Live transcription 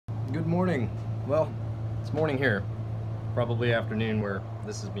Good morning. Well, it's morning here. Probably afternoon where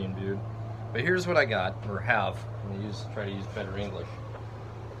this is being viewed. But here's what I got, or have. I'm gonna try to use better English.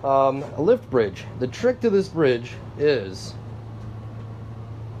 A lift bridge. The trick to this bridge is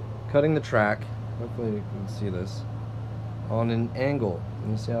cutting the track. Hopefully you can see this on an angle.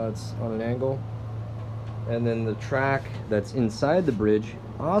 You see how it's on an angle? And then the track that's inside the bridge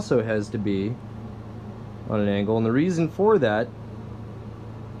also has to be on an angle. And the reason for that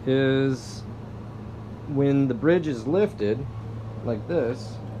is when the bridge is lifted like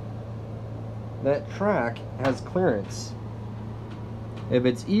this, that track has clearance. If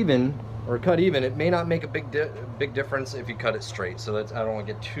it's even or cut even, it may not make a big difference if you cut it straight. So I don't want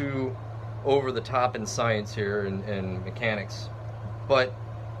to get too over the top in science here and mechanics, but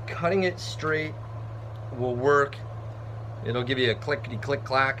cutting it straight will work. It'll give you a clickety click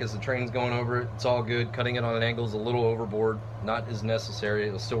clack as the train's going over it. It's all good. Cutting it on an angle is a little overboard, not as necessary.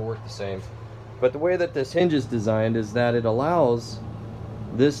 It'll still work the same. But the way that this hinge is designed is that it allows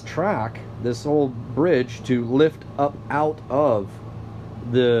this track, this old bridge, to lift up out of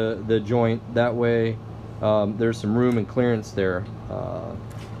the joint. That way there's some room and clearance there.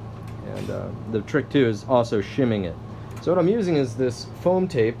 The trick too is also shimming it. So what I'm using is this foam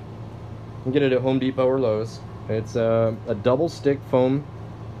tape. You can get it at Home Depot or Lowe's. It's a double stick foam.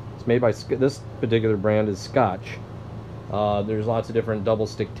 It's made by this particular brand is Scotch. There's lots of different double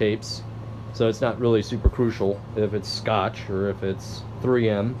stick tapes, so it's not really super crucial if it's Scotch or if it's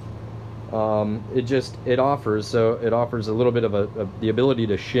 3M. It offers a little bit of the ability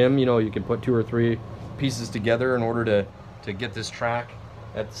to shim. You know, you can put 2 or 3 pieces together in order to get this track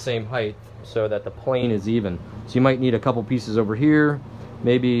at the same height so that the plane is even. So you might need a couple pieces over here,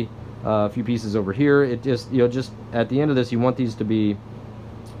 maybe a few pieces over here. It just, just at the end of this, you want these to be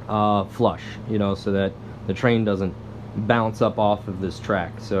flush, so that the train doesn't bounce up off of this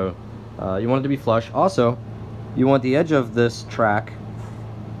track. So you want it to be flush. Also, you want the edge of this track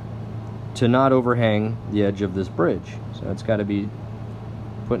to not overhang the edge of this bridge. So it's got to be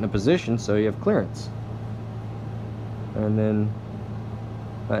put in a position so you have clearance. And then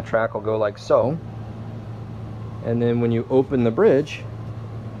that track will go like so. And then when you open the bridge,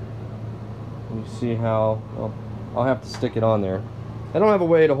 you see how, well, I'll have to stick it on there. I don't have a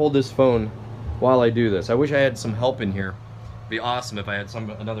way to hold this phone while I do this. I wish I had some help in here. It'd be awesome if I had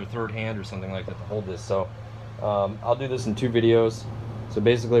another third hand or something like that to hold this. So I'll do this in 2 videos. So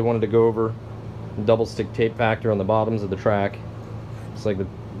basically I wanted to go over the double stick tape factor on the bottoms of the track. It's like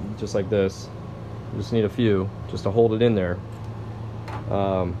just like this. You just need a few just to hold it in there.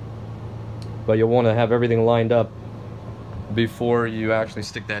 But you'll want to have everything lined up before you actually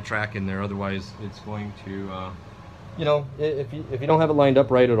stick that track in there. Otherwise it's going to if you don't have it lined up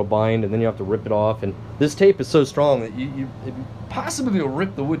right, it'll bind, and then you have to rip it off. And this tape is so strong that you possibly will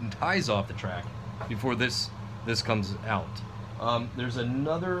rip the wooden ties off the track before this comes out. There's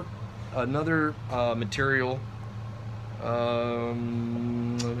another material. Let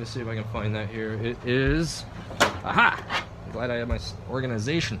me see if I can find that here. It is, aha, I'm glad I have my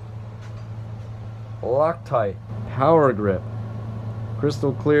organization. Loctite power grip,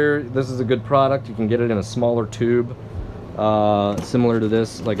 crystal clear. This is a good product. You can get it in a smaller tube, similar to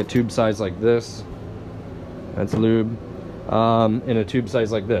this, like a tube size like this. That's lube. In a tube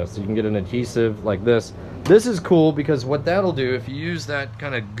size like this, you can get an adhesive like this. This is cool because what that'll do, if you use that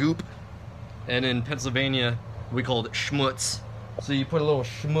kind of goop, and in Pennsylvania we call it schmutz. So you put a little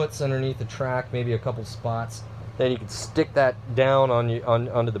schmutz underneath the track, maybe a couple spots, then you can stick that down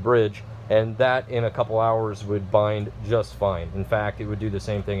onto the bridge. And that in a couple hours would bind just fine. In fact, it would do the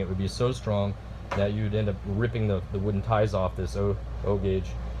same thing. It would be so strong that you'd end up ripping the wooden ties off this O-gauge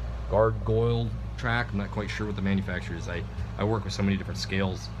gargoyled track. I'm not quite sure what the manufacturer is. I work with so many different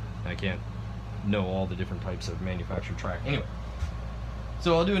scales, and I can't know all the different types of manufactured track. Anyway,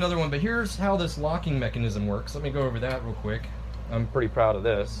 so I'll do another one, but here's how this locking mechanism works. Let me go over that real quick. I'm pretty proud of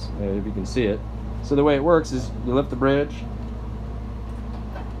this, if you can see it. So the way it works is you lift the bridge,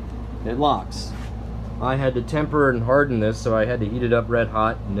 it locks. I had to temper and harden this, so I had to heat it up red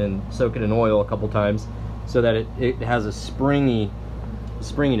hot and then soak it in oil a couple times so that it has a springiness.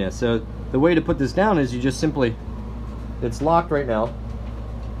 So the way to put this down is you just simply, it's locked right now.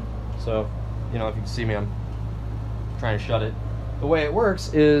 So, if you can see me, I'm trying to shut it. The way it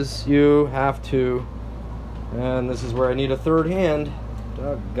works is you have to, and this is where I need a third hand.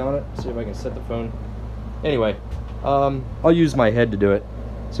 Doggone it. See if I can set the phone. Anyway, I'll use my head to do it.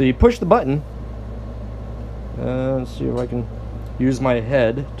 So you push the button. Let's see if I can use my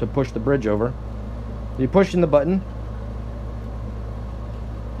head to push the bridge over. You push in the button.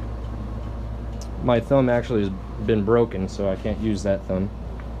 My thumb actually has been broken, so I can't use that thumb.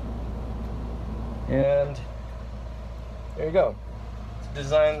 And there you go. It's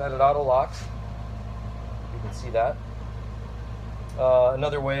designed that it auto locks. You can see that.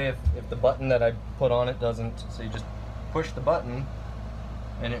 Another way, if the button that I put on it doesn't, so you just push the button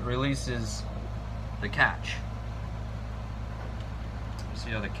and it releases the catch. See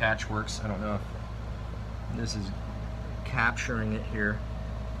how the catch works? I don't know if this is capturing it here.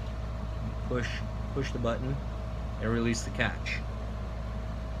 Push the button and release the catch.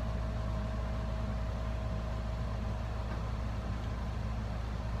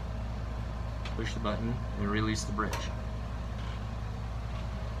 Push the button and release the bridge.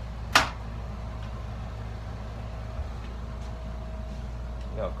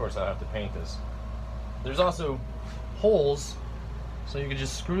 Now, of course, I have to paint this. There's also holes, so you can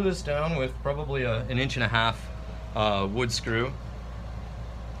just screw this down with probably an 1.5 inch wood screw.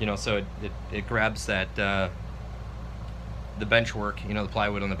 You know, so it grabs that the bench work. You know, the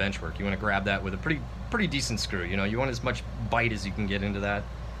plywood on the bench work. You want to grab that with a pretty decent screw. You know, you want as much bite as you can get into that.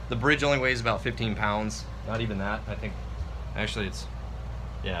 The bridge only weighs about 15 pounds. Not even that. I think actually it's,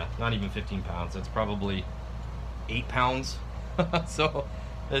 yeah, not even 15 pounds. It's probably 8 pounds. So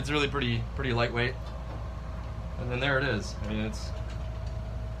it's really pretty lightweight. And then there it is. I mean, it's,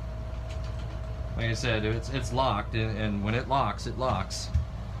 like I said, it's locked, and when it locks, it locks.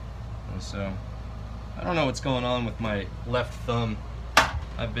 And so I don't know what's going on with my left thumb.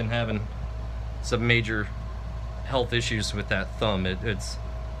 I've been having some major health issues with that thumb. It's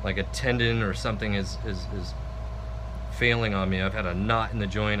like a tendon or something is failing on me. I've had a knot in the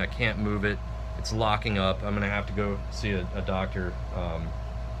joint. I can't move it. It's locking up. I'm gonna have to go see a doctor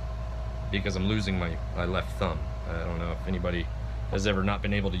because I'm losing my left thumb. I don't know if anybody has ever not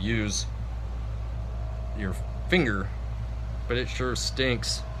been able to use your finger, but it sure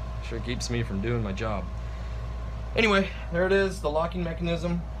stinks. Sure keeps me from doing my job. Anyway, there it is, the locking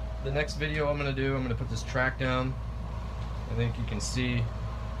mechanism. The next video I'm gonna do, I'm gonna put this track down. I think you can see.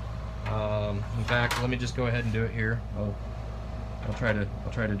 In fact, let me just go ahead and do it here. I'll try to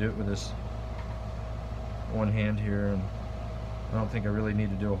do it with this one hand here, and I don't think I really need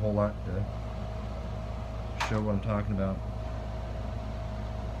to do a whole lot to show what I'm talking about.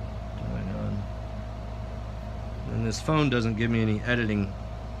 And this phone doesn't give me any editing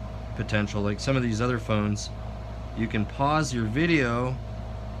potential like some of these other phones. You can pause your video,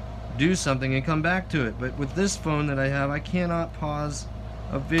 do something, and come back to it. But with this phone that I have, I cannot pause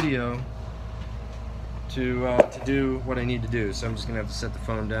a video to do what I need to do. So I'm just gonna have to set the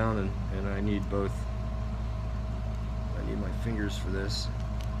phone down, and I need both. I need my fingers for this.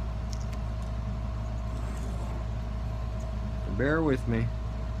 Bear with me.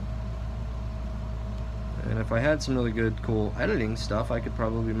 And if I had some really good, cool editing stuff, I could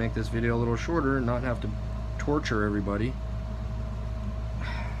probably make this video a little shorter and not have to torture everybody.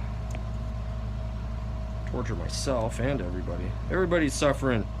 Torture myself and everybody. Everybody's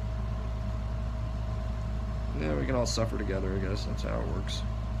suffering. Yeah, we can all suffer together, I guess. That's how it works.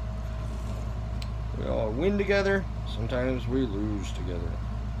 We all win together. Sometimes we lose together.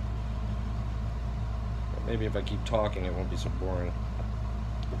 But maybe if I keep talking, it won't be so boring.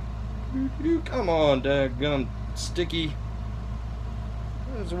 Come on, daggum sticky.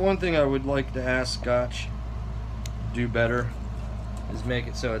 There's one thing I would like to ask Scotch do better, is make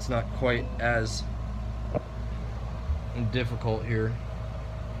it so it's not quite as difficult here.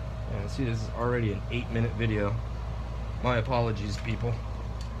 Yeah, see, this is already an 8-minute video. My apologies, people.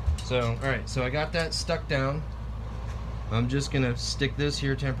 So, alright, so I got that stuck down. I'm just gonna stick this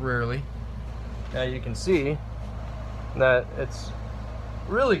here temporarily. Now you can see that it's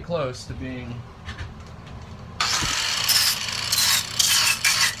really close to being,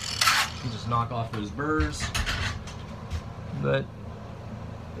 just knock off those burrs, but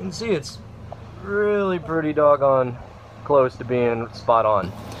you can see it's really pretty doggone close to being spot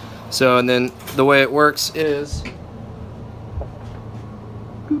on. So, and then the way it works is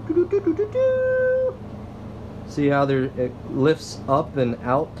see how it lifts up and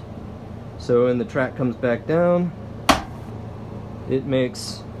out. So when the track comes back down, it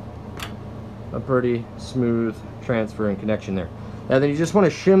makes a pretty smooth transfer and connection there. Now then you just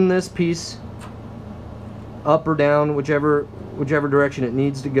want to shim this piece up or down, whichever direction it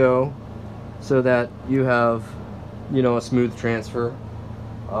needs to go, so that you have, you know, a smooth transfer.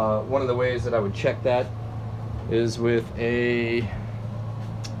 One of the ways that I would check that is with a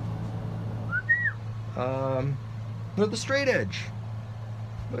straight edge,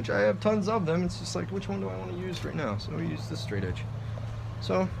 which I have tons of them. It's just like, which one do I want to use right now? So we use this straight edge.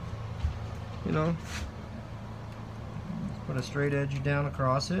 So, you know, put a straight edge down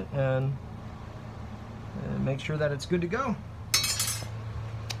across it and make sure that it's good to go.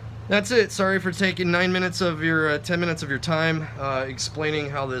 That's it. Sorry for taking 9 minutes of your 10 minutes of your time explaining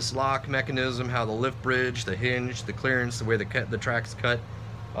how this lock mechanism, how the lift bridge, the hinge, the clearance, the way the track's cut.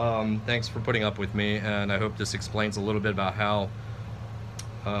 Thanks for putting up with me, and I hope this explains a little bit about how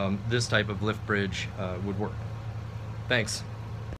this type of lift bridge would work. Thanks.